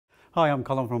Hi, I'm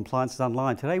Colin from Appliances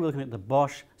Online. Today we're looking at the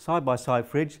Bosch side-by-side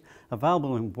fridge,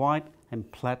 available in white and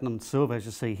platinum silver, as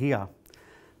you see here.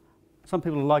 Some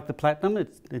people like the platinum.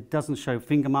 It doesn't show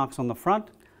finger marks on the front.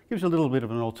 Gives you a little bit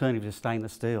of an alternative to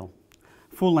stainless steel.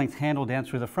 Full length handle down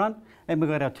through the front, and we've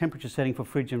got our temperature setting for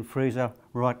fridge and freezer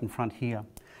right in front here.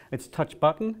 It's a touch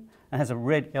button and has a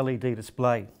red LED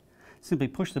display. Simply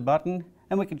push the button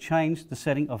and we can change the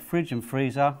setting of fridge and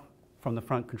freezer from the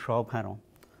front control panel.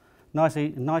 Nice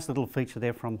little feature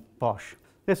there from Bosch.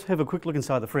 Let's have a quick look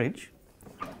inside the fridge.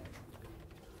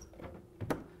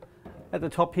 At the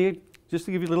top here, just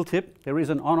to give you a little tip, there is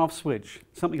an on-off switch,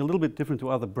 something a little bit different to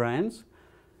other brands.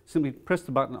 Simply press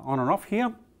the button on and off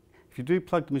here. If you do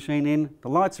plug the machine in, the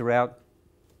lights are out,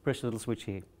 press the little switch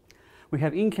here. We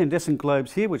have incandescent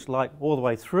globes here which light all the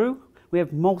way through. We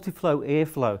have multi-flow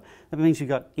airflow. That means you've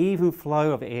got even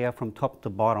flow of air from top to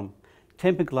bottom.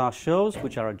 Tempered glass shelves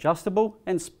which are adjustable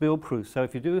and spill proof, so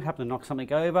if you do happen to knock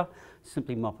something over,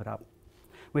 simply mop it up.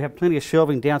 We have plenty of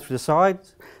shelving down through the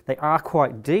sides. They are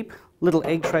quite deep. Little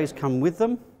egg trays come with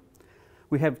them.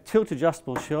 We have tilt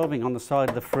adjustable shelving on the side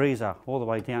of the freezer all the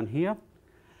way down here.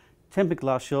 Tempered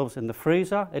glass shelves in the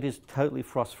freezer. It is totally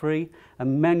frost free. A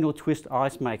manual twist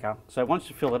ice maker, so once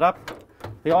you fill it up,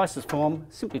 the ice is formed.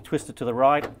 Simply twist it to the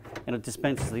right and it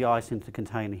dispenses the ice into the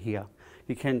container here.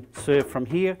 You can serve from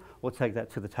here or take that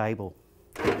to the table.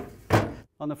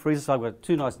 On the freezer side, we've got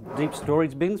two nice deep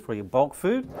storage bins for your bulk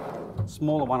food.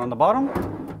 Smaller one on the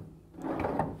bottom.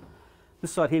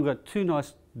 This side here, we've got two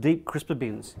nice deep crisper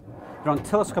bins. They're on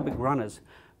telescopic runners.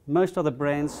 Most other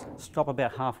brands stop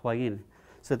about halfway in.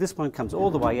 So this one comes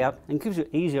all the way out and gives you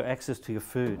easier access to your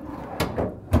food.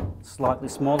 Slightly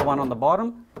smaller one on the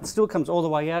bottom. It still comes all the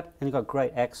way out and you've got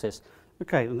great access.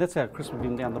 Okay, and that's our crisper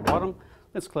bin down the bottom.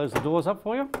 Let's close the doors up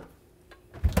for you.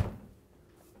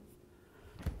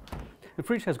 The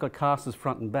fridge has got casters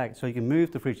front and back, so you can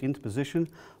move the fridge into position.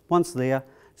 Once there,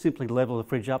 simply level the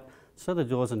fridge up so the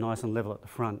doors are nice and level at the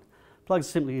front. Plugs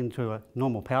simply into a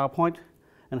normal power point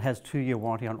and has 2-year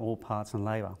warranty on all parts and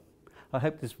labour. I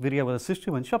hope this video will assist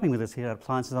you when shopping with us here at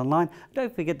Appliances Online.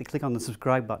 Don't forget to click on the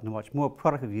subscribe button to watch more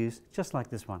product reviews just like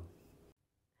this one.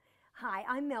 Hi,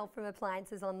 I'm Mel from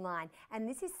Appliances Online, and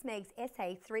this is Smeg's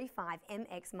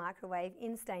SA35MX microwave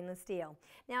in stainless steel.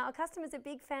 Now, our customers are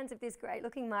big fans of this great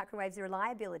looking microwave's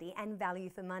reliability and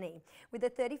value for money. With a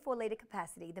 34-litre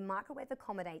capacity, the microwave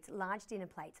accommodates large dinner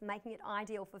plates, making it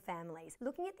ideal for families.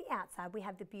 Looking at the outside, we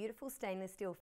have the beautiful stainless steel